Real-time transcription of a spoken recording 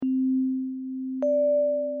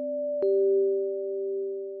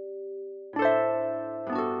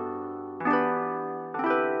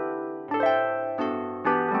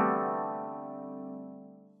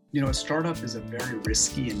A startup is a very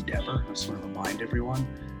risky endeavor. I just want to remind everyone,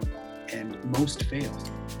 and most fail,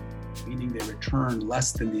 meaning they return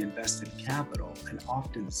less than the invested capital and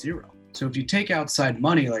often zero. So if you take outside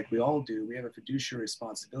money like we all do, we have a fiduciary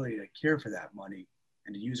responsibility to care for that money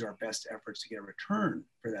and to use our best efforts to get a return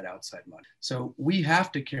for that outside money. So we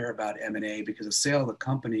have to care about M&A because the sale of the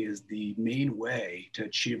company is the main way to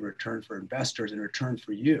achieve a return for investors and a return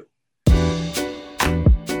for you.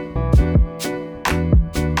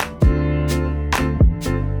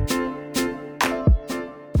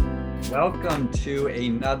 Welcome to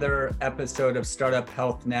another episode of Startup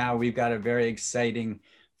Health Now. We've got a very exciting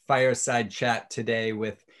fireside chat today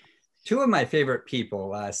with two of my favorite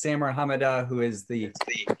people, Samer Hamada, who is the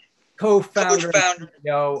co-founder and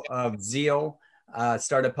CEO of Zeal,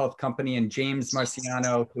 startup health company, and James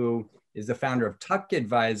Marciano, who is the founder of Tuck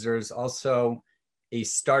Advisors, also a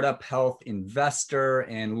startup health investor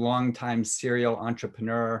and longtime serial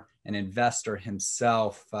entrepreneur and investor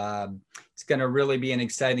himself. It's going to really be an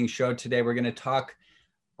exciting show today. We're going to talk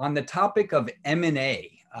on the topic of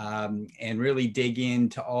M&A and really dig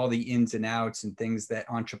into all the ins and outs and things that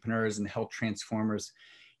entrepreneurs and health transformers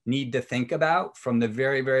need to think about from the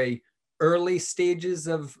very, very early stages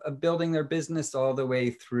of building their business all the way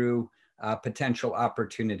through potential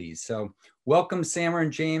opportunities. So welcome, Samer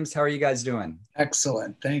and James. How are you guys doing?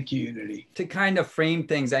 Excellent. Thank you, Unity. To kind of frame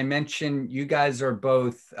things, I mentioned you guys are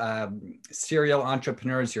both serial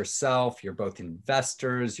entrepreneurs yourself. You're both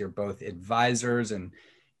investors. You're both advisors and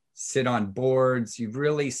sit on boards. You've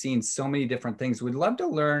really seen so many different things. We'd love to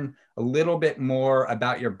learn a little bit more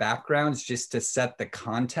about your backgrounds just to set the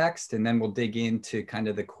context, and then we'll dig into kind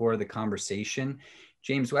of the core of the conversation.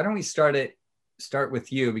 James, why don't we start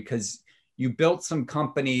with you, because you built some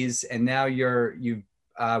companies and now you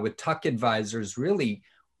with Tuck Advisors really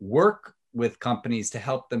work with companies to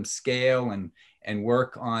help them scale and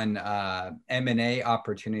work on M&A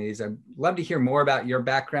opportunities. I'd love to hear more about your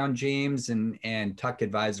background, James, and Tuck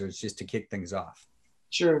Advisors, just to kick things off.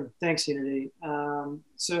 Sure. Thanks, Unity.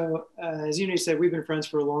 As Unity said, we've been friends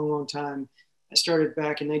for a long, long time. I started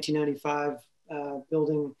back in 1995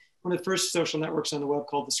 building one of the first social networks on the web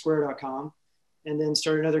called thesquare.com, and then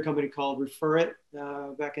started another company called Refer It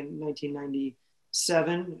back in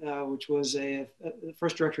 1997, which was the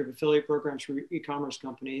first director of affiliate programs for e-commerce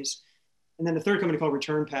companies. And then the third company called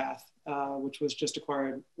Return Path, which was just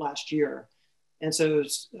acquired last year. And so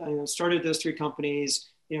started those three companies,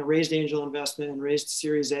 raised angel investment and raised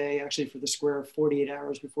Series A actually for the Square 48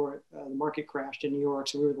 hours before the market crashed in New York.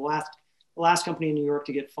 So we were the last company in New York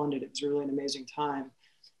to get funded. It was really an amazing time.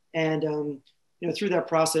 And through that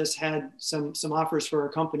process, had some offers for our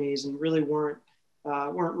companies and really weren't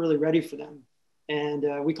really ready for them.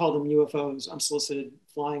 And we called them UFOs, unsolicited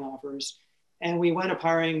flying offers. And we wound up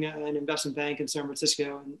hiring an investment bank in San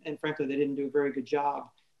Francisco, and frankly, they didn't do a very good job.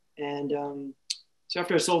 And so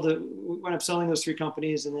after we wound up selling those three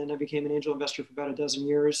companies, and then I became an angel investor for about a dozen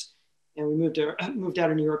years. And we moved out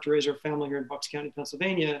of New York to raise our family here in Bucks County,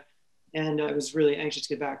 Pennsylvania. And I was really anxious to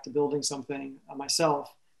get back to building something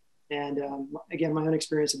myself. And again, my own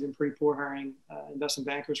experience had been pretty poor hiring investment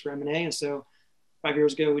bankers for M&A. And so 5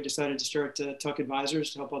 years ago, we decided to start Tuck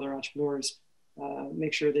Advisors to help other entrepreneurs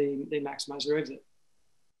make sure they maximize their exit.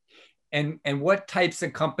 And what types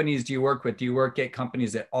of companies do you work with? Do you work at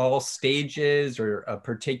companies at all stages or a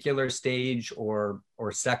particular stage or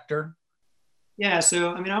sector? Yeah,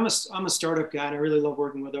 so I'm a startup guy, and I really love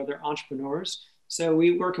working with other entrepreneurs. So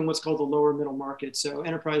we work in what's called the lower middle market. So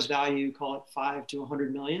enterprise value, call it 5 to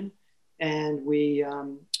 100 million. And we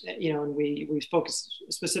focus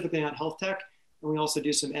specifically on health tech, and we also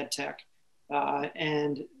do some ed tech.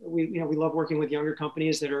 And we love working with younger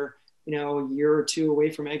companies that are, a year or two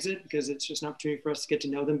away from exit, because it's just an opportunity for us to get to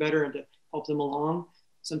know them better and to help them along.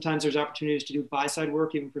 Sometimes there's opportunities to do buy-side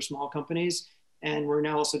work, even for small companies. And we're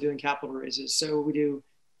now also doing capital raises. So we do,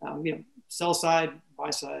 sell side,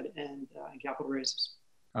 buy side, and capital raises.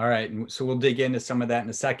 All right. So we'll dig into some of that in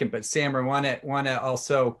a second. But Samer, want to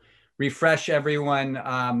also refresh everyone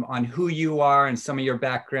on who you are and some of your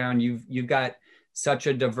background. You've got such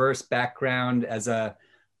a diverse background as a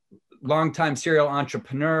longtime serial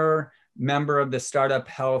entrepreneur, member of the startup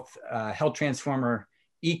health transformer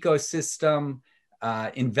ecosystem,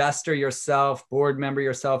 investor yourself, board member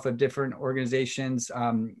yourself of different organizations.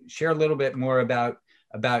 Share a little bit more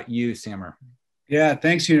about you, Samer. Yeah,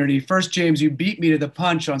 thanks, Unity. First, James, you beat me to the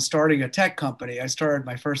punch on starting a tech company. I started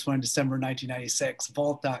my first one in December 1996,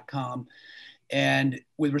 Vault.com. And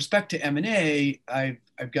with respect to M&A,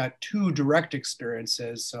 I've got two direct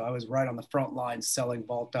experiences. So I was right on the front line selling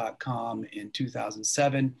Vault.com in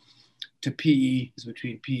 2007. to PE. It was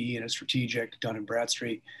between PE and a strategic, Dun &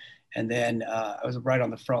 Bradstreet. And then I was right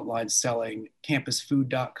on the front line selling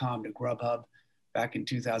campusfood.com to Grubhub back in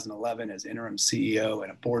 2011 as interim CEO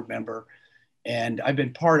and a board member. And I've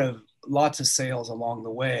been part of lots of sales along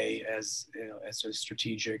the way as, as a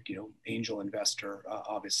strategic, angel investor,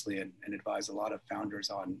 obviously, and advise a lot of founders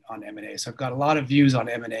on M&A. So I've got a lot of views on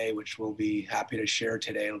M&A, which we'll be happy to share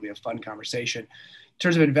today. It'll be a fun conversation. In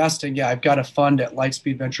terms of investing, yeah, I've got a fund at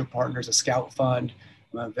Lightspeed Venture Partners, a scout fund.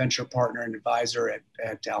 I'm a venture partner and advisor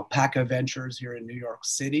at Alpaca Ventures here in New York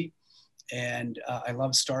City. And I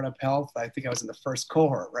love startup health. I think I was in the first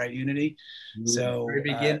cohort, right, Unity? So very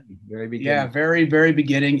beginning. Yeah, very, very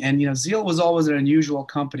beginning. And, Zeal was always an unusual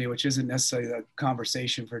company, which isn't necessarily the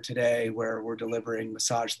conversation for today, where we're delivering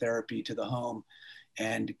massage therapy to the home.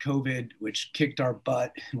 And COVID, which kicked our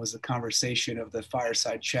butt, was the conversation of the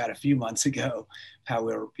fireside chat a few months ago, how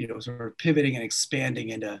we're, sort of pivoting and expanding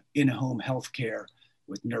into in-home healthcare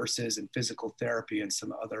with nurses and physical therapy and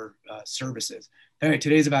some other services. Anyway,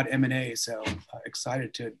 today's about M&A, so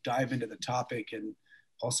excited to dive into the topic and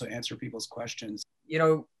also answer people's questions.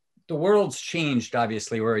 The world's changed,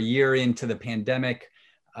 obviously. We're a year into the pandemic.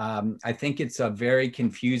 I think it's a very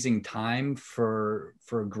confusing time for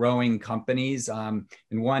growing companies.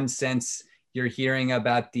 In one sense, you're hearing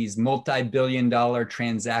about these multi-billion-dollar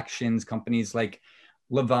transactions, companies like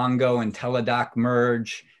Livongo and Teladoc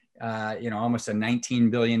merge, almost a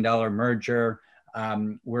 $19 billion merger.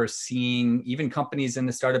 We're seeing even companies in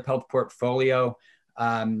the startup health portfolio,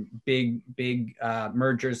 big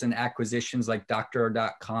mergers and acquisitions like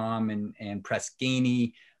Doctor.com and Press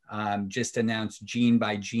Ganey, just announced Gene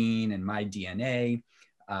by Gene and MyDNA,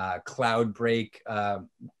 Cloudbreak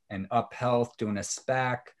and UpHealth doing a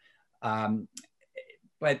SPAC.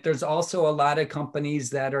 But there's also a lot of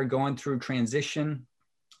companies that are going through transition,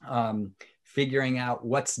 figuring out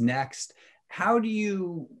what's next. How do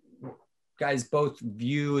you guys both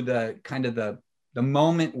view the kind of the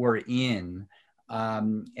moment we're in,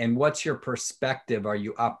 and what's your perspective? Are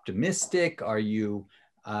you optimistic? Are you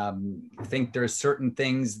think there's certain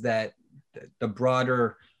things that the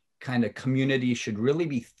broader kind of community should really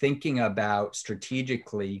be thinking about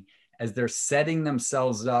strategically as they're setting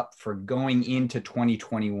themselves up for going into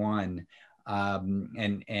 2021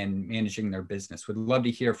 and managing their business? Would love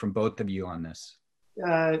to hear from both of you on this.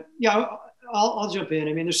 Yeah, I'll jump in.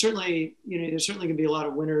 I mean, there's certainly going to be a lot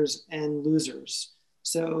of winners and losers.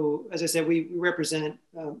 So as I said, we represent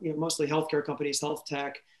mostly healthcare companies, health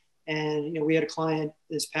tech, and we had a client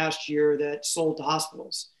this past year that sold to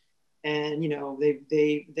hospitals, and they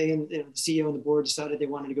the CEO and the board decided they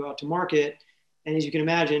wanted to go out to market. And as you can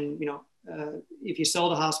imagine, if you sell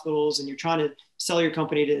to hospitals and you're trying to sell your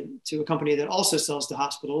company to a company that also sells to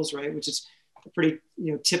hospitals, right, which is a pretty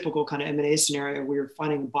typical kind of M&A scenario where you're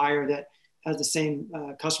finding a buyer that has the same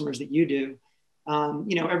customers that you do.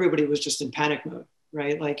 Everybody was just in panic mode,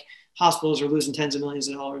 right? Like hospitals are losing tens of millions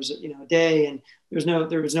of dollars, a day, and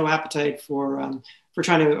there was no appetite for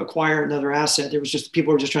trying to acquire another asset. There was just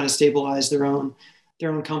people were just trying to stabilize their own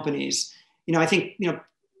companies. I think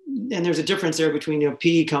and there's a difference there between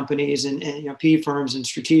PE companies and PE firms and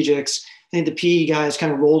strategics. I think the PE guys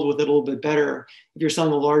kind of rolled with it a little bit better. If you're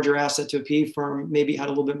selling a larger asset to a PE firm, maybe had a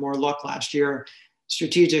little bit more luck last year.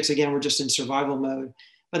 Strategics, again, were just in survival mode.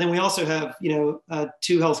 But then we also have,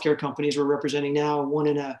 two healthcare companies we're representing now. One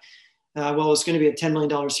in it's going to be a $10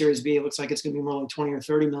 million Series B. It looks like it's going to be more like 20 or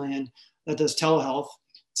 30 million that does telehealth.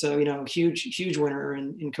 So, huge winner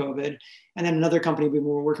in COVID. And then another company we've been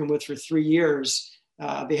working with for 3 years,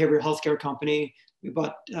 behavioral healthcare company. We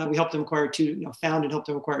helped them acquire found and helped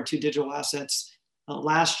them acquire 2 digital assets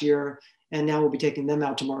last year. And now we'll be taking them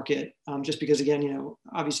out to market just because, again,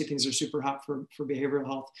 obviously things are super hot for behavioral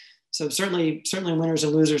health. So certainly winners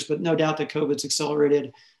and losers, but no doubt that COVID's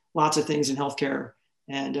accelerated lots of things in healthcare.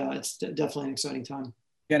 And it's definitely an exciting time.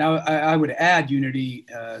 And I would add, Unity,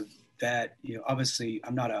 that, obviously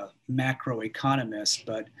I'm not a macroeconomist,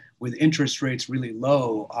 but with interest rates really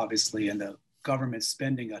low, obviously, and the government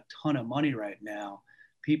spending a ton of money right now,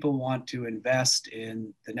 people want to invest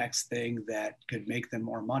in the next thing that could make them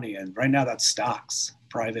more money. And right now that's stocks,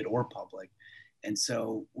 private or public. And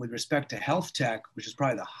so with respect to health tech, which is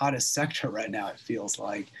probably the hottest sector right now, it feels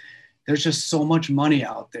like there's just so much money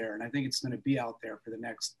out there. And I think it's going to be out there for the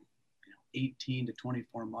next 18 to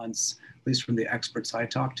 24 months, at least from the experts I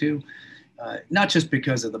talk to. Not just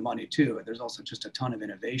because of the money too, there's also just a ton of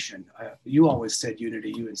innovation. You always said,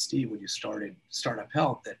 Unity, you and Steve, when you started Startup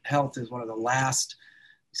Health, that health is one of the last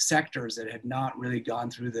sectors that had not really gone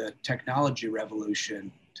through the technology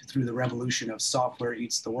revolution, through the revolution of software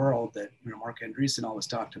eats the world that Mark Andreessen always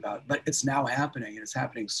talked about. But it's now happening, and it's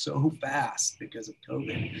happening so fast because of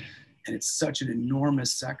COVID, and it's such an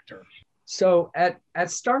enormous sector. So at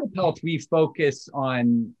Startup Health, we focus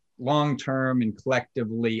on long-term and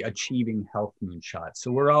collectively achieving health moonshots.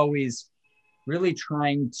 So we're always really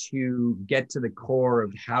trying to get to the core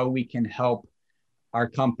of how we can help our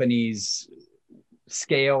companies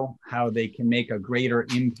scale, how they can make a greater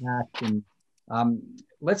impact. And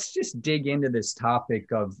let's just dig into this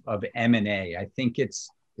topic of M&A. I think it's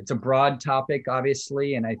a broad topic,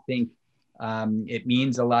 obviously, and I think it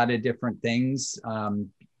means a lot of different things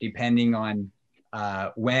depending on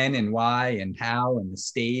when and why and how and the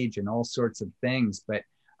stage and all sorts of things. But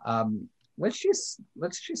let's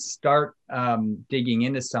just start digging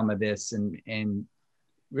into some of this, and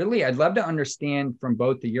really, I'd love to understand from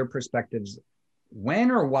both of your perspectives,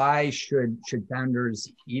 when or why should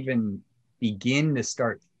founders even begin to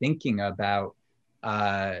start thinking about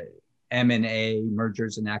M&A,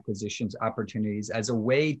 mergers and acquisitions opportunities, as a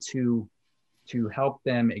way to help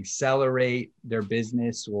them accelerate their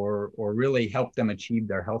business or really help them achieve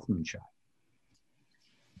their health moonshot?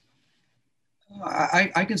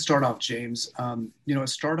 I can start off, James. A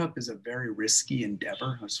startup is a very risky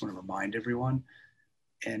endeavor. I just want to remind everyone,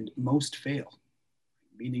 and most fail,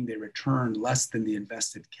 meaning they return less than the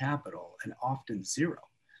invested capital and often zero.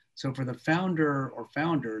 So for the founder or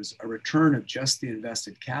founders, a return of just the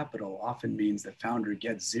invested capital often means the founder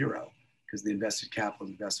gets zero because the invested capital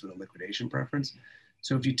is invested with a liquidation preference.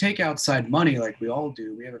 So if you take outside money like we all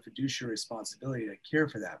do, we have a fiduciary responsibility to care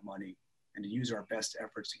for that money and to use our best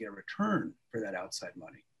efforts to get a return for that outside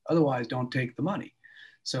money. Otherwise, don't take the money.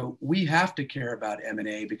 So we have to care about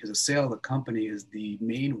M&A because the sale of the company is the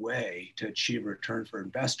main way to achieve a return for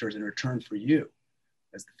investors and a return for you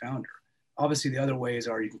as the founder. Obviously, the other ways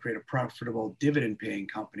are you can create a profitable dividend-paying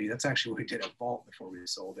company. That's actually what we did at Vault before we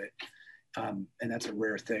sold it. And that's a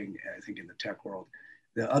rare thing, I think, in the tech world.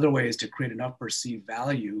 The other way is to create enough perceived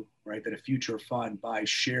value, right, that a future fund buys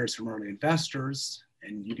shares from early investors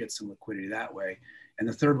and you get some liquidity that way. And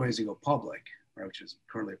the third way is to go public, right, which is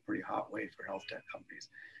currently a pretty hot way for health tech companies.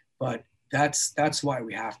 But that's why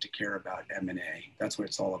we have to care about M&A. That's what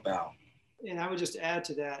it's all about. And I would just add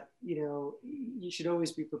to that, you should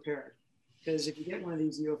always be prepared, because if you get one of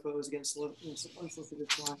these UFOs against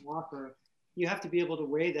unsolicited flying offer, you have to be able to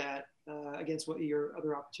weigh that against what your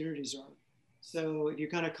other opportunities are. So if you're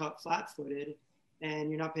kind of caught flat-footed and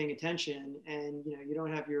you're not paying attention, and you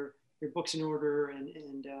don't have your books in order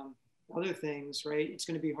and other things, right, it's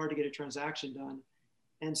going to be hard to get a transaction done.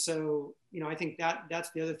 And so, I think that's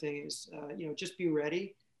the other thing is, just be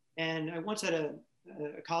ready. And I once had a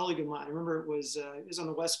colleague of mine, I remember it was on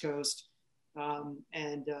the West Coast,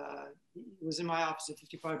 and it was in my office at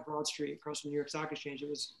 55 Broad Street across from the New York Stock Exchange. It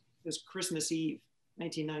was Christmas Eve,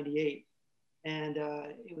 1998. And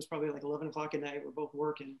it was probably like 11 o'clock at night. We're both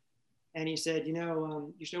working. And he said,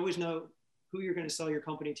 you should always know who you're going to sell your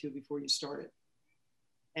company to before you start it.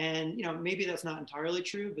 And, maybe that's not entirely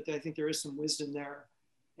true, but I think there is some wisdom there.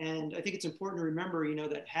 And I think it's important to remember,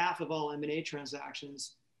 that half of all M&A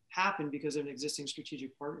transactions happen because of an existing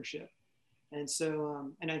strategic partnership. And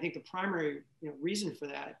so, and I think the primary reason for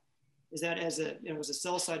that is that as a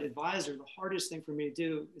sell-side advisor, the hardest thing for me to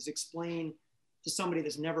do is explain to somebody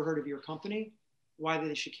that's never heard of your company why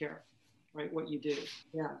they should care, right? What you do.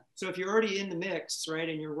 Yeah. So if you're already in the mix, right,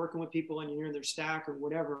 and you're working with people and you're in their stack or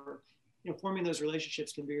whatever, forming those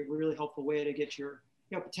relationships can be a really helpful way to get your,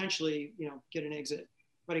 potentially, get an exit.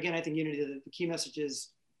 But again, I think the key message is,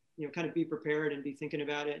 kind of be prepared and be thinking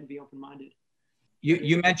about it and be open-minded.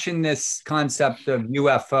 You mentioned this concept of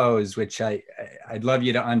UFOs, which I'd love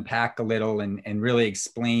you to unpack a little and really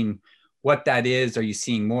explain what that is. Are you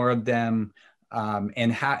seeing more of them?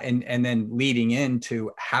 And how, and then leading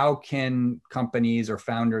into how can companies or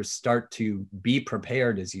founders start to be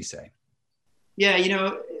prepared, as you say?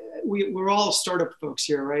 Yeah, we're all startup folks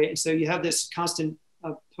here, right? And so you have this constant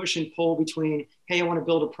push and pull between, hey, I want to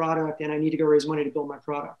build a product and I need to go raise money to build my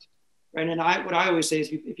product, right? And what I always say is,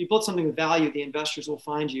 if you build something of value, the investors will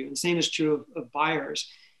find you. And the same is true of buyers.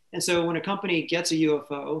 And so when a company gets a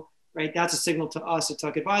UFO, right, that's a signal to us at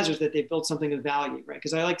Tuck Advisors that they've built something of value, right?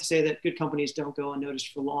 Because I like to say that good companies don't go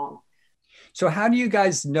unnoticed for long. So how do you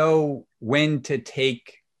guys know when to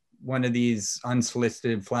take one of these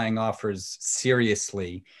unsolicited flying offers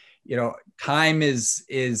seriously? Time is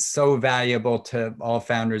so valuable to all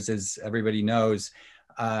founders, as everybody knows.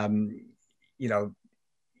 You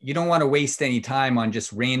don't want to waste any time on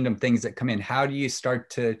just random things that come in. How do you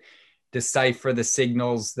start to decipher the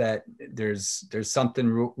signals that there's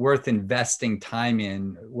something worth investing time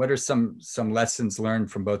in? What are some lessons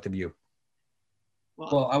learned from both of you?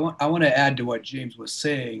 Well, I want to add to what James was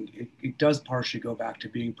saying. It does partially go back to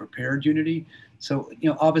being prepared, Unity. So,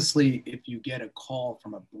 obviously, if you get a call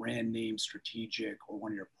from a brand name strategic or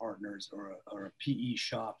one of your partners or a PE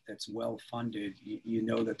shop that's well funded, you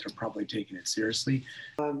know that they're probably taking it seriously.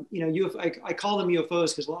 I call them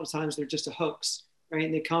UFOs because a lot of times they're just a hoax, right?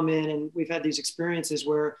 And they come in, and we've had these experiences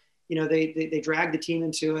where, they drag the team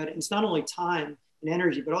into it. And it's not only time and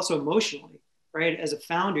energy, but also emotionally. Right? As a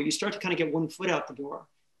founder, you start to kind of get one foot out the door,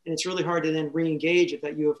 and it's really hard to then re-engage if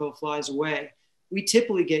that UFO flies away. We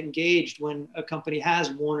typically get engaged when a company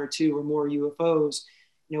has one or two or more UFOs.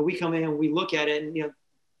 We come in and we look at it, and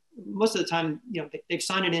most of the time, they've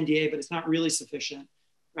signed an NDA, but it's not really sufficient,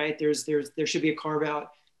 right? There should be a carve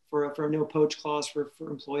out for a no poach clause for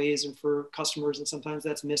employees and for customers, and sometimes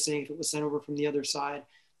that's missing if it was sent over from the other side.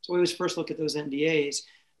 So we always first look at those NDAs.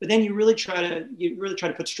 But then you really try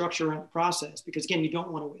to put structure around the process, because again, you don't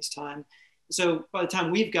want to waste time. So by the time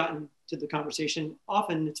we've gotten to the conversation,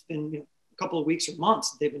 often it's been a couple of weeks or months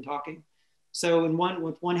that they've been talking. So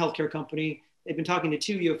with one healthcare company, they've been talking to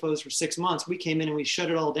 2 UFOs for 6 months. We came in and we shut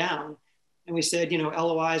it all down, and we said,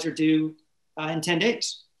 LOIs are due in 10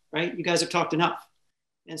 days, right? You guys have talked enough.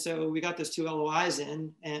 And so we got those 2 LOIs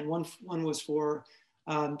in, and one was for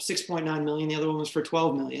 6.9 million, the other one was for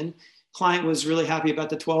 12 million. Client was really happy about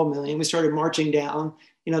the 12 million. We started marching down.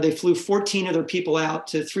 They flew 14 of their people out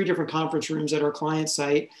to 3 different conference rooms at our client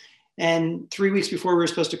site. And 3 weeks before we were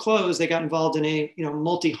supposed to close, they got involved in a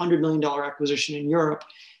multi-$100 million acquisition in Europe.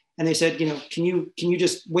 And they said, can you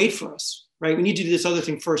just wait for us, right? We need to do this other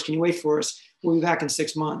thing first. Can you wait for us? We'll be back in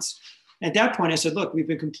 6 months. At that point, I said, look, we've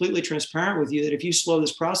been completely transparent with you that if you slow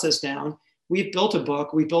this process down, we've built a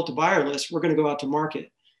book, we've built a buyer list, we're going to go out to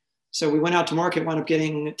market. So we went out to market, wound up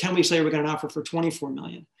getting 10 weeks later, we got an offer for 24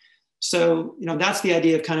 million. So, that's the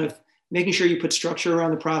idea of kind of making sure you put structure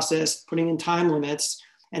around the process, putting in time limits,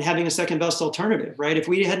 and having a second best alternative, right? If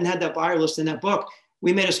we hadn't had that buyer list in that book,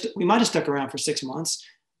 we might have stuck around for 6 months,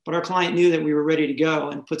 but our client knew that we were ready to go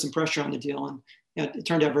and put some pressure on the deal. And it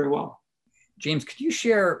turned out very well. James, could you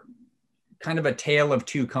share kind of a tale of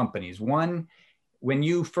 2 companies? One, when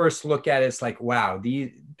you first look at it, it's like, wow,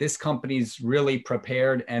 this company's really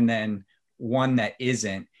prepared, and then one that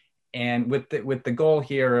isn't. And with the goal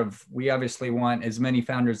here of, we obviously want as many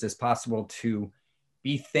founders as possible to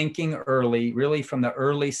be thinking early, really from the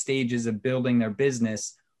early stages of building their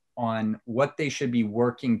business, on what they should be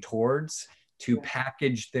working towards to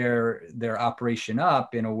package their operation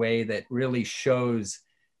up in a way that really shows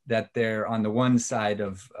that they're on the one side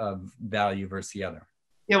of value versus the other.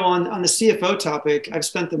 Yeah, well, on the CFO topic, I've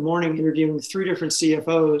spent the morning interviewing 3 different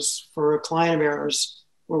CFOs for a client of ours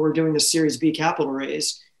where we're doing the Series B capital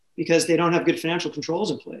raise, because they don't have good financial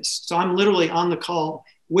controls in place. So I'm literally on the call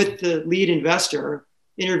with the lead investor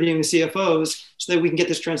interviewing the CFOs so that we can get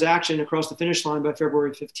this transaction across the finish line by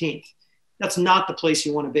February 15th. That's not the place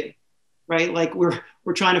you want to be, right? Like we're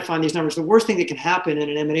trying to find these numbers. The worst thing that can happen in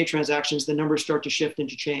an M&A transaction is the numbers start to shift and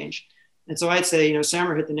to change. And so I'd say,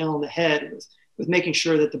 Samer hit the nail on the head with making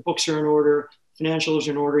sure that the books are in order, financials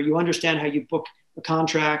are in order. You understand how you book a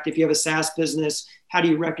contract. If you have a SaaS business, how do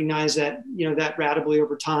you recognize that, that ratably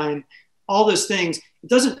over time? All those things. It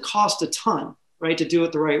doesn't cost a ton, right, to do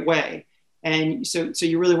it the right way. And so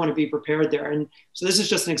you really want to be prepared there. And so this is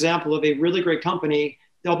just an example of a really great company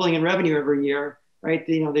doubling in revenue every year, right?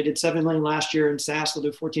 They did 7 million last year in SaaS. They'll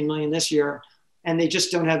do 14 million this year. And they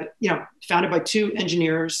just don't have, founded by 2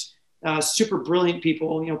 engineers, super brilliant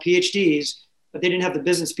people, PhDs, but they didn't have the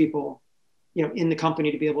business people, in the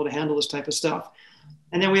company to be able to handle this type of stuff.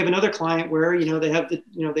 And then we have another client where, they have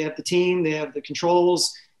the team, they have the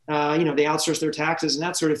controls, they outsource their taxes and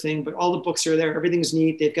that sort of thing, but all the books are there. Everything's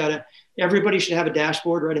neat. They've got everybody should have a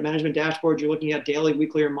dashboard, right? A management dashboard. You're looking at daily,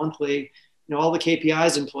 weekly, or monthly, all the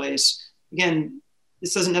KPIs in place. Again,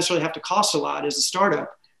 this doesn't necessarily have to cost a lot as a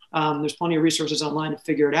startup. There's plenty of resources online to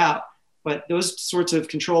figure it out, but those sorts of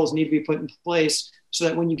controls need to be put in place so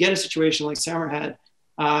that when you get a situation like Samer had,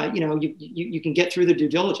 you can get through the due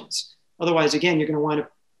diligence. Otherwise, again, you're going to wind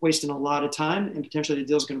up wasting a lot of time and potentially the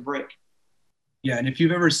deal's going to break. Yeah, and if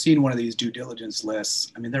you've ever seen one of these due diligence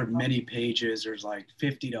lists, there are many pages. There's like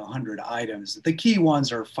 50 to 100 items. The key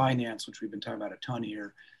ones are finance, which we've been talking about a ton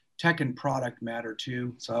here. Tech and product matter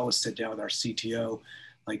too. So I always sit down with our CTO,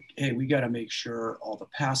 like, hey, we got to make sure all the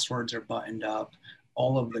passwords are buttoned up.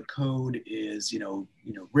 All of the code is,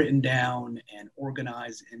 written down and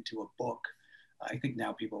organized into a book. I think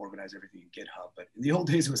now people organize everything in GitHub, but in the old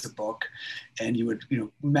days it was a book, and you would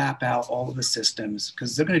map out all of the systems,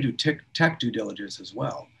 because they're going to do tech due diligence as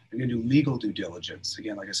well. They're going to do legal due diligence.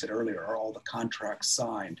 Again, like I said earlier, are all the contracts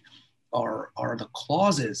signed? Are the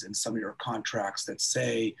clauses in some of your contracts that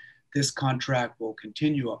say this contract will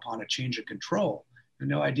continue upon a change of control? You have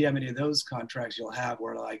no idea how many of those contracts you'll have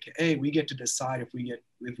where like, hey, we get to decide if we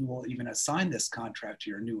will even assign this contract to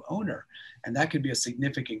your new owner. And that could be a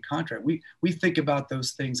significant contract. We think about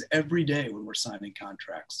those things every day when we're signing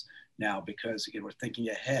contracts now, because again, we're thinking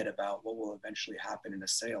ahead about what will eventually happen in a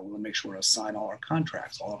sale. We want to make sure we assign all our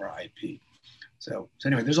contracts, all of our IP. So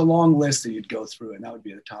anyway, there's a long list that you'd go through, and that would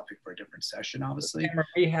be the topic for a different session, obviously.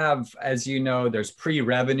 We have, as you know, there's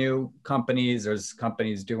pre-revenue companies, there's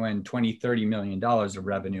companies doing $20, $30 million of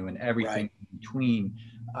revenue and everything in between.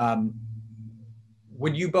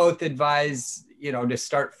 Would you both advise, to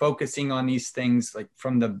start focusing on these things like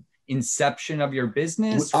from the inception of your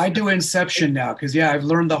business? I do inception now because I've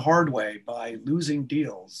learned the hard way by losing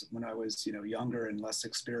deals when I was younger and less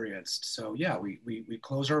experienced. So we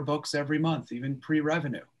close our books every month, even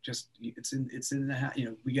pre-revenue. Just it's in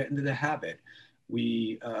the we get into the habit.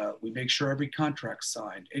 We make sure every contract's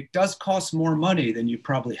signed. It does cost more money than you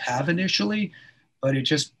probably have initially, but it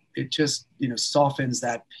just softens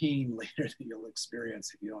that pain later that you'll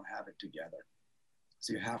experience if you don't have it together.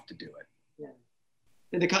 So you have to do it. Yeah.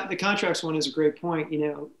 And the contracts one is a great point.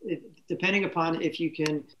 Depending upon if you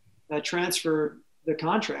can transfer the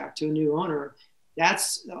contract to a new owner,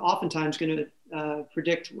 that's oftentimes going to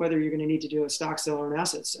predict whether you're going to need to do a stock sale or an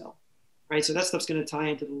asset sale, right? So that stuff's going to tie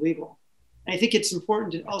into the legal. And I think it's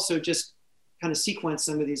important to also just kind of sequence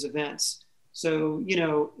some of these events. So,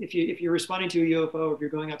 if you're responding to a UFO, if you're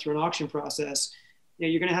going out through an auction process,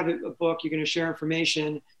 you're going to have a book, you're going to share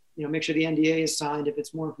information, make sure the NDA is signed if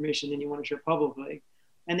it's more information than you want to share publicly.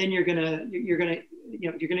 And then you're gonna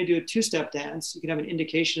do a two-step dance. You can have an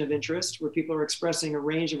indication of interest where people are expressing a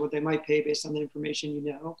range of what they might pay based on the information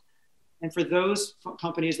And for those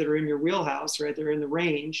companies that are in your wheelhouse, right, they're in the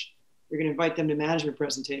range, you're going to invite them to management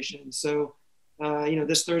presentations. So,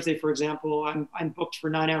 this Thursday, for example, I'm booked for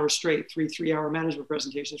 9 hours straight, three-hour management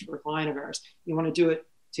presentations for a client of ours. You want to do it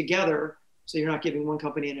together so you're not giving one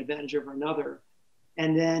company an advantage over another.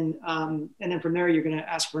 And then from there, you're going to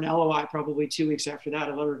ask for an LOI probably 2 weeks after that,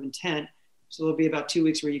 a letter of intent. So there'll be about 2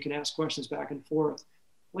 weeks where you can ask questions back and forth.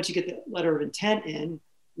 Once you get the letter of intent in,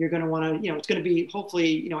 you're going to want to, it's going to be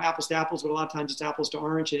hopefully, apples to apples, but a lot of times it's apples to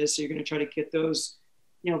oranges. So you're going to try to get those,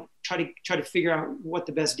 try to figure out what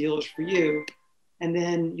the best deal is for you. And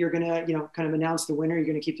then you're going to, kind of announce the winner. You're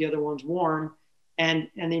going to keep the other ones warm. And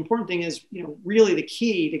the important thing is, really the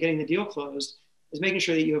key to getting the deal closed is making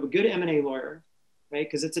sure that you have a good M&A lawyer, right?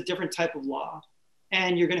 Because it's a different type of law.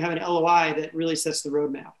 And you're going to have an LOI that really sets the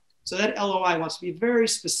roadmap. So that LOI wants to be very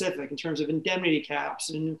specific in terms of indemnity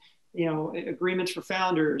caps and, agreements for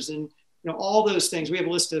founders and, all those things. We have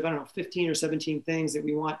a list of, 15 or 17 things that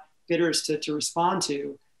we want bidders to respond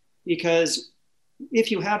to, because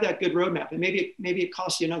if you have that good roadmap, and maybe it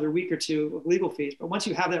costs you another week or two of legal fees, but once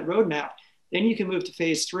you have that roadmap, then you can move to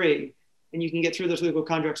phase 3 and you can get through those legal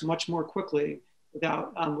contracts much more quickly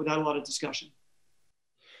without a lot of discussion.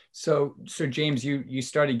 So James, you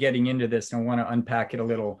started getting into this, and I want to unpack it a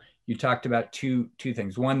little. You talked about two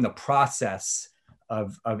things. One, the process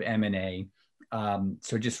of M&A.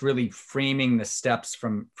 So just really framing the steps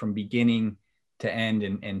from beginning to end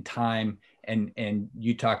and time. And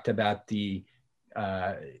you talked about the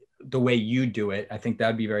way you do it. I think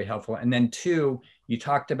that'd be very helpful. And then 2, you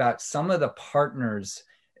talked about some of the partners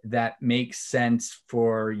that make sense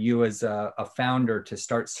for you as a founder to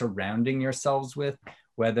start surrounding yourselves with,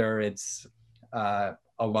 whether it's a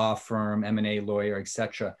law firm, M&A lawyer, et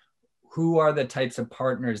cetera. Who are the types of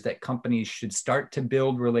partners that companies should start to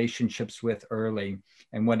build relationships with early?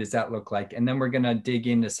 And what does that look like? And then we're going to dig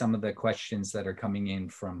into some of the questions that are coming in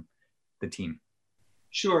from the team.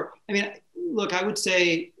 Sure. Look, I would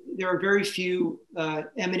say there are very few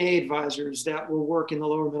M&A advisors that will work in the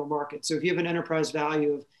lower middle market. So if you have an enterprise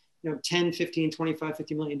value of 10, 15, 25,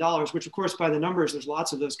 $50 million, which of course by the numbers, there's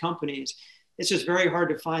lots of those companies. It's just very hard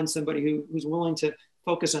to find somebody who's willing to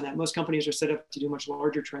focus on that. Most companies are set up to do much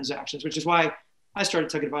larger transactions, which is why I started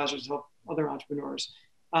Tech Advisors to help other entrepreneurs.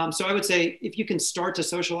 So I would say if you can start to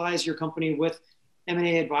socialize your company with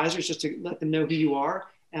M&A advisors, just to let them know who you are,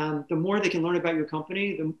 the more they can learn about your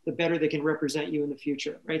company, the better they can represent you in the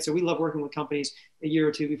future, right? So we love working with companies a year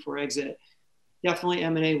or two before exit. Definitely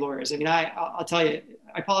M&A lawyers. I'll tell you,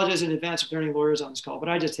 I apologize in advance if there are any lawyers on this call, but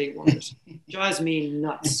I just hate lawyers. It drives me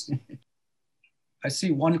nuts. I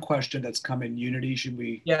see one question that's come in Unity. Should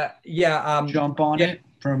we jump on it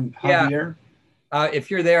from Javier?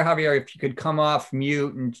 If you're there, Javier, if you could come off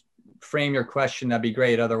mute and frame your question, that'd be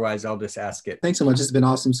great. Otherwise, I'll just ask it. Thanks so much. It's been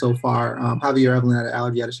awesome so far. Javier Evelyn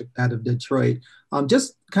out of Detroit.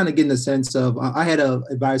 Just kind of getting a sense of, I had an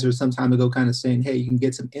advisor some time ago kind of saying, hey, you can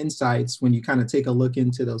get some insights when you kind of take a look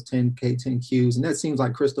into those 10K, 10Qs. And that seems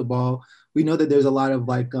like crystal ball. We know that there's a lot of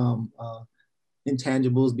like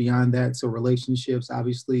intangibles beyond that. So relationships,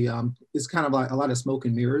 obviously, it's kind of like a lot of smoke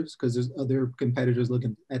and mirrors because there's other competitors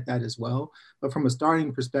looking at that as well. But from a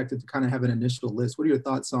starting perspective, to kind of have an initial list, what are your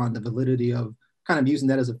thoughts on the validity of kind of using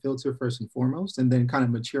that as a filter first and foremost, and then kind of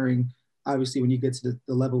maturing, obviously, when you get to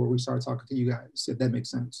the level where we start talking to you guys, if that makes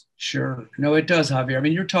sense? Sure. No, it does, Javier. I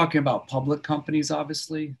mean, you're talking about public companies,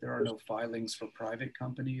 obviously. There are no filings for private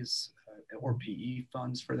companies or PE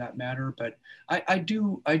funds for that matter. But I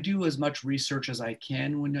do as much research as I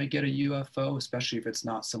can when I get a UFO, especially if it's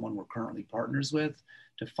not someone we're currently partners with,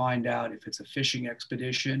 to find out if it's a fishing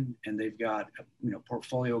expedition and they've got,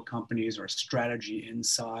 portfolio companies or a strategy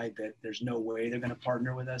inside that there's no way they're going to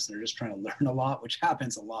partner with us. They're just trying to learn a lot, which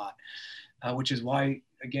happens a lot, which is why,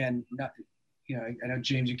 again, I know,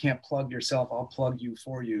 James, you can't plug yourself. I'll plug you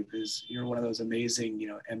for you because you're one of those amazing,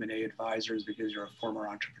 M&A advisors because you're a former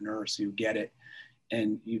entrepreneur, so you get it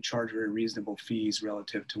and you charge very reasonable fees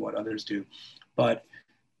relative to what others do. But,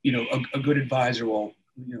 a good advisor will,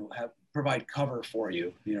 provide cover for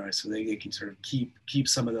you, so they can sort of keep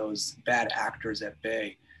some of those bad actors at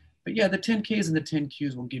bay. But yeah, the 10Ks and the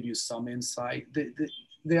 10Qs will give you some insight.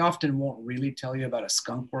 They often won't really tell you about a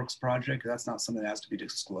skunkworks project. That's not something that has to be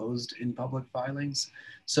disclosed in public filings.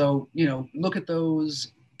 So, look at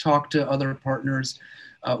those, talk to other partners.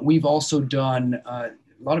 We've also done, a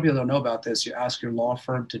lot of people don't know about this. You ask your law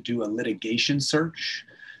firm to do a litigation search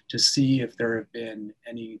to see if there have been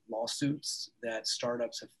any lawsuits that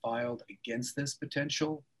startups have filed against this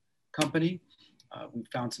potential company. We've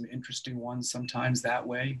found some interesting ones sometimes that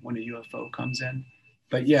way when a UFO comes in.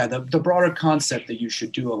 But yeah, the broader concept that you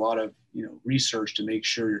should do a lot of research to make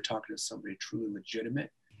sure you're talking to somebody truly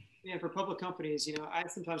legitimate. Yeah, for public companies, I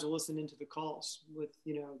sometimes will listen into the calls with,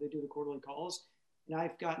 they do the quarterly calls, and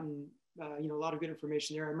I've gotten, a lot of good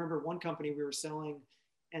information there. I remember one company we were selling,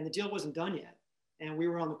 and the deal wasn't done yet, and we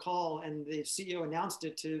were on the call, and the CEO announced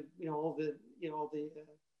it to all the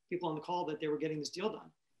people on the call that they were getting this deal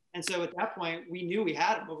done. And so at that point, we knew we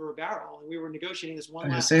had them over a barrel, and we were negotiating this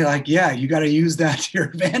one. I just say, you got to use that to your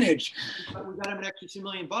advantage. But we got them an extra $2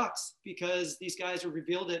 million because these guys were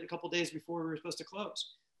revealed it a couple of days before we were supposed to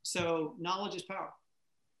close. So knowledge is power.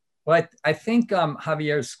 Well, I think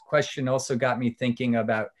Javier's question also got me thinking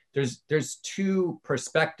about there's two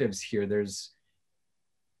perspectives here. There's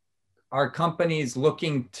our companies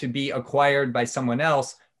looking to be acquired by someone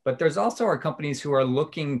else, but there's also our companies who are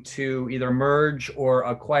looking to either merge or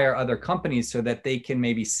acquire other companies so that they can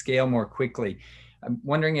maybe scale more quickly. I'm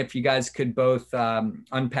wondering if you guys could both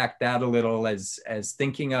unpack that a little as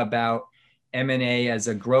thinking about M&A as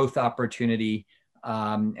a growth opportunity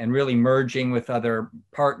and really merging with other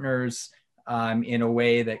partners in a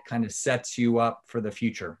way that kind of sets you up for the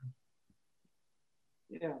future.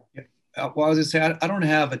 Yeah. Well, I was going to say, I don't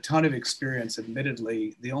have a ton of experience,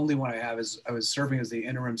 admittedly. The only one I have is I was serving as the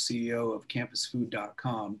interim CEO of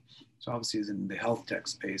campusfood.com. So obviously it's in the health tech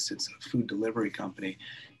space. It's a food delivery company.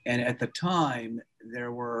 And at the time,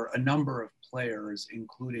 there were a number of players,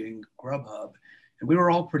 including Grubhub, and we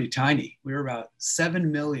were all pretty tiny. We were about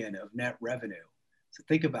 7 million of net revenue. So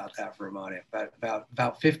think about that for a moment,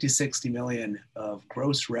 about 50, 60 million of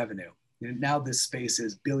gross revenue. And now this space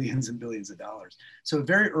is billions and billions of dollars. So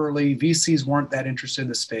very early, VCs weren't that interested in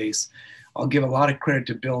the space. I'll give a lot of credit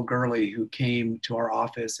to Bill Gurley, who came to our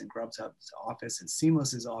office and Grubhub's office and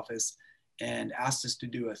Seamless's office and asked us to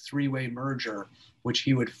do a 3-way merger, which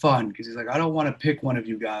he would fund because he's like, I don't want to pick one of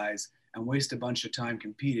you guys and waste a bunch of time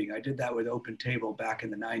competing. I did that with OpenTable back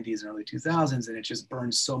in the 90s and early 2000s, and it just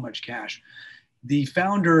burned so much cash. The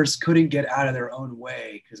founders couldn't get out of their own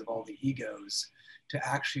way because of all the egos to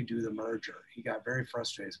actually do the merger. He got very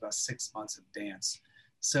frustrated. It's about 6 months of dance.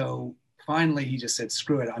 So finally, he just said,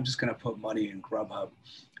 screw it, I'm just going to put money in Grubhub.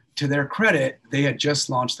 To their credit, they had just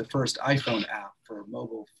launched the first iPhone app for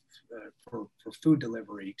mobile, for food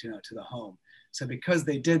delivery to the home. So because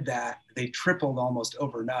they did that, they tripled almost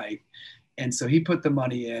overnight. And so he put the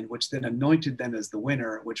money in, which then anointed them as the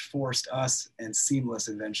winner, which forced us and Seamless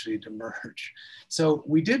eventually to merge. So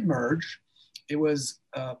we did merge. It was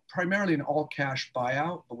primarily an all-cash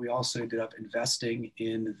buyout, but we also ended up investing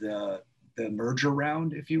in the merger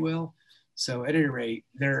round, if you will. So at any rate,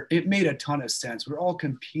 it made a ton of sense. We're all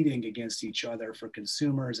competing against each other for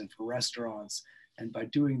consumers and for restaurants. And by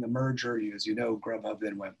doing the merger, as you know, Grubhub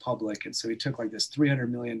then went public. And so he took like this $300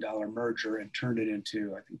 million merger and turned it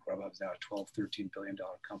into, I think Grubhub's now a $12, $13 billion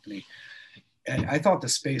company. And I thought the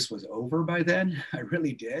space was over by then. I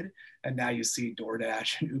really did. And now you see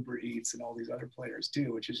DoorDash and Uber Eats and all these other players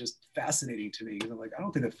too, which is just fascinating to me. Because I'm like, I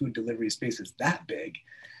don't think the food delivery space is that big.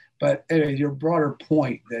 But anyway, your broader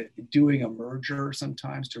point that doing a merger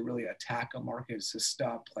sometimes to really attack a market is to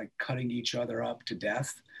stop like cutting each other up to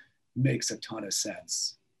death makes a ton of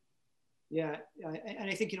sense. Yeah, and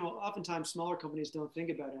I think, oftentimes smaller companies don't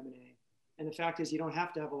think about M&A. And the fact is you don't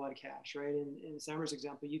have to have a lot of cash, right? In Samer's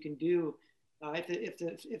example, you can do,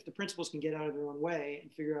 if the principals can get out of their own way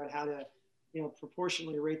and figure out how to,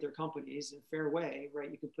 proportionally rate their companies in a fair way, right?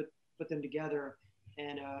 You can put them together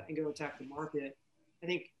and go attack the market. I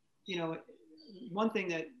think, one thing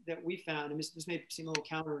that we found, and this may seem a little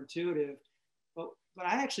counterintuitive, but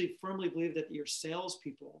I actually firmly believe that your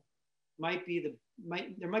salespeople might be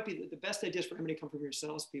the best ideas for M&A come from your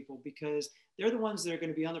salespeople, because they're the ones that are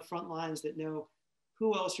going to be on the front lines that know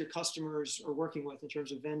who else your customers are working with in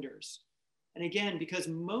terms of vendors. And again, because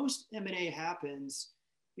most M&A happens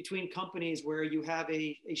between companies where you have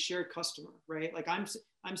a shared customer, right? Like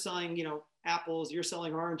I'm selling, apples, you're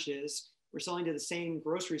selling oranges, we're selling to the same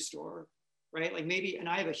grocery store, right? Like maybe, and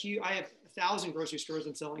I have 1,000 grocery stores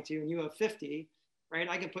I'm selling to, and you have 50, right?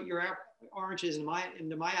 I can put your oranges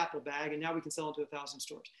into my apple bag, and now we can sell them to 1,000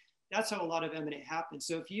 stores. That's how a lot of M&A happens.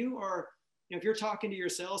 So if you're talking to your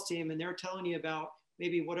sales team and they're telling you about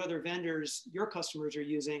maybe what other vendors your customers are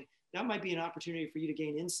using, that might be an opportunity for you to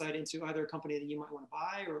gain insight into either a company that you might want to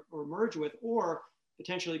buy or merge with, or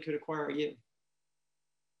potentially could acquire you.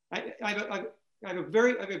 I have a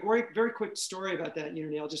very quick story about that,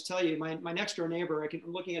 Neil. I'll just tell you, my next door neighbor, I'm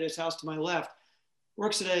looking at his house to my left,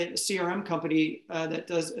 works at a CRM company that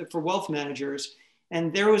does for wealth managers.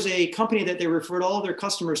 And there was a company that they referred all their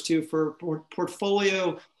customers to for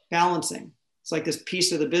portfolio balancing. It's like this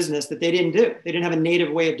piece of the business that they didn't do. They didn't have a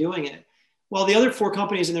native way of doing it. Well, the other 4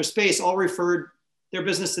 companies in their space all referred their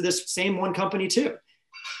business to this same one company too.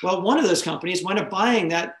 Well, one of those companies wound up buying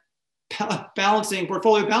that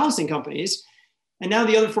portfolio balancing companies. And now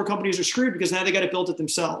the other 4 companies are screwed because now they got to build it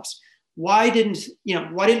themselves. Why didn't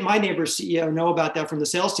my neighbor's CEO know about that from the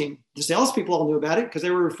sales team? The salespeople all knew about it because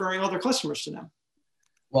they were referring all their customers to them.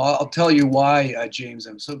 Well, I'll tell you why, James.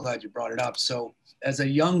 I'm so glad you brought it up. So as a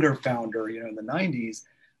younger founder, in the 90s,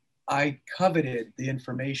 I coveted the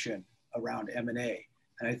information around M&A.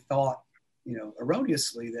 And I thought,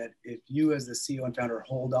 erroneously, that if you as the CEO and founder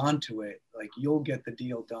hold on to it, like you'll get the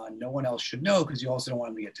deal done. No one else should know, because you also don't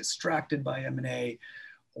want them to get distracted by M&A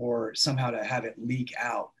or somehow to have it leak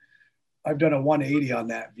out. I've done a 180 on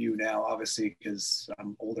that view now, obviously, because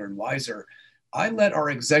I'm older and wiser. I let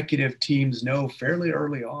our executive teams know fairly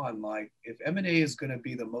early on, like if M&A is going to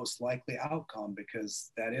be the most likely outcome,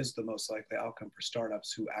 because that is the most likely outcome for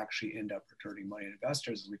startups who actually end up returning money to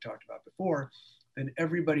investors, as we talked about before, then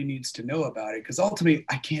everybody needs to know about it, because ultimately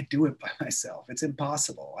I can't do it by myself. It's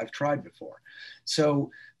impossible. I've tried before. So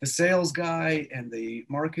the sales guy and the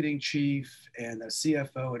marketing chief and the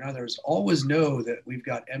CFO and others always know that we've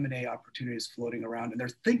got M&A opportunities floating around, and they're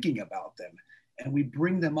thinking about them. And we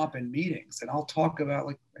bring them up in meetings. And I'll talk about,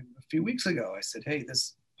 like a few weeks ago, I said, hey,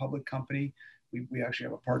 this public company, we actually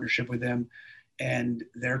have a partnership with them, and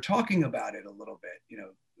they're talking about it a little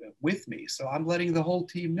bit, with me. So I'm letting the whole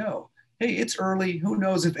team know, hey, it's early. Who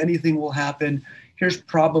knows if anything will happen? Here's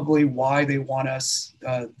probably why they want us.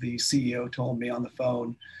 The CEO told me on the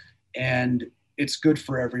phone, and it's good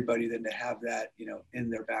for everybody then to have that, in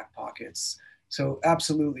their back pockets. So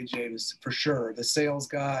absolutely, James, for sure. The sales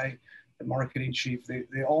guy, the marketing chief,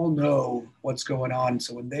 they all know what's going on.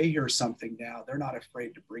 So when they hear something now, they're not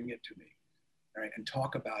afraid to bring it to me, right, and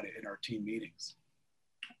talk about it in our team meetings.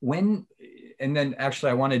 And then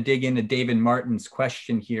actually I want to dig into David Martin's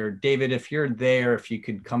question here. David, if you're there, if you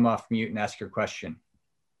could come off mute and ask your question.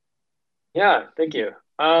 Yeah, thank you.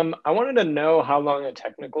 I wanted to know how long a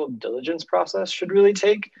technical diligence process should really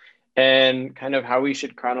take, and kind of how we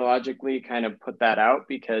should chronologically kind of put that out,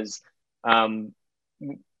 because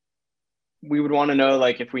we would want to know,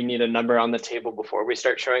 like, if we need a number on the table before we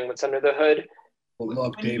start showing what's under the hood. Well,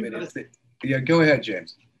 look, David, yeah, go ahead,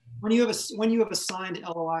 James. When you have a signed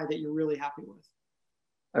LOI that you're really happy with.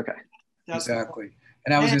 Okay. Exactly.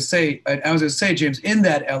 And I was going to say, James, in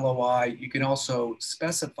that LOI, you can also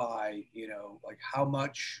specify, like how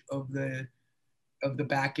much of the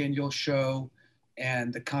back end you'll show,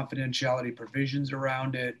 and the confidentiality provisions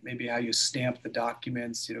around it, maybe how you stamp the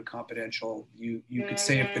documents, confidential. You could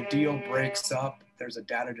say if the deal breaks up, there's a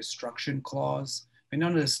data destruction clause. I mean,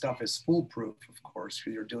 none of this stuff is foolproof, of course,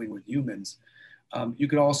 because you're dealing with humans. You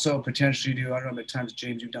could also potentially do, I don't know how many times,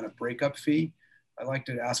 James, you've done a breakup fee. I like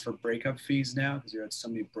to ask for breakup fees now because you had so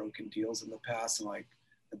many broken deals in the past, and like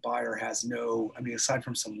the buyer has no, I mean, aside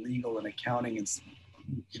from some legal and accounting and,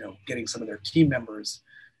 getting some of their team members,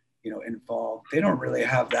 involved, they don't really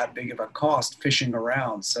have that big of a cost fishing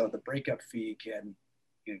around. So the breakup fee can,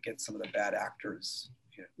 get some of the bad actors,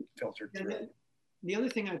 filtered through. The other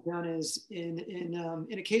thing I've done is in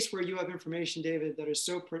a case where you have information, David, that is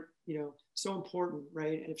so so important,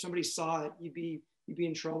 right? And if somebody saw it, you'd be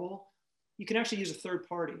in trouble. You can actually use a third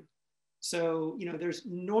party. So there's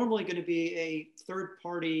normally going to be a third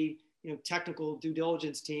party, technical due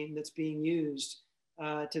diligence team that's being used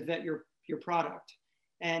to vet your product.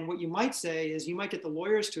 And what you might say is you might get the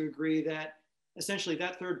lawyers to agree that essentially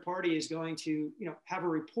that third party is going to have a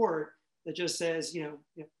report that just says,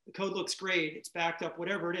 the code looks great, it's backed up,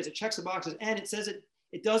 whatever it is, it checks the boxes, and it says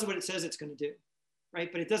it does what it says it's going to do,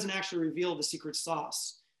 right? But it doesn't actually reveal the secret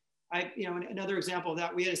sauce. Another example of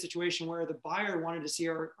that, we had a situation where the buyer wanted to see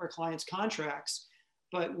our clients' contracts,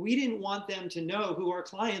 but we didn't want them to know who our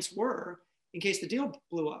clients were in case the deal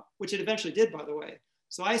blew up, which it eventually did, by the way.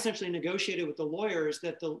 So I essentially negotiated with the lawyers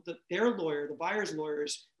that their lawyer, the buyer's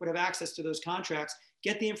lawyers, would have access to those contracts,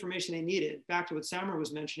 get the information they needed. Back to what Samer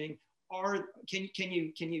was mentioning. Can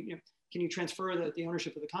you transfer the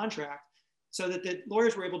ownership of the contract, so that the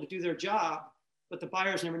lawyers were able to do their job, but the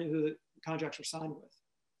buyers never knew who the contracts were signed with.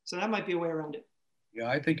 So that might be a way around it. Yeah,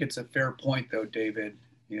 I think it's a fair point though, David.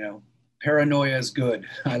 Paranoia is good.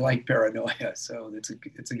 I like paranoia, so it's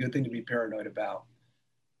a good thing to be paranoid about.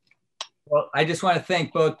 Well, I just want to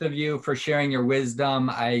thank both of you for sharing your wisdom.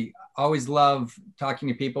 I always love talking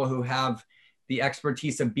to people who have the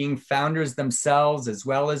expertise of being founders themselves, as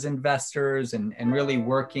well as investors, and really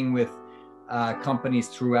working with companies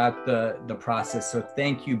throughout the process. So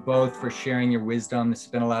thank you both for sharing your wisdom. This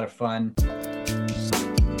has been a lot of fun.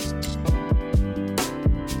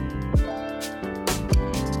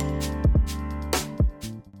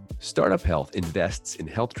 Startup Health invests in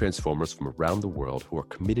health transformers from around the world who are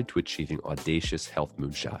committed to achieving audacious health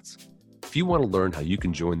moonshots. If you want to learn how you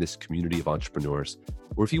can join this community of entrepreneurs,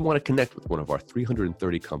 or if you want to connect with one of our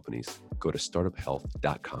 330 companies, go to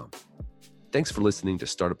startuphealth.com. Thanks for listening to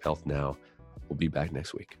Startup Health Now. We'll be back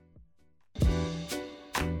next week.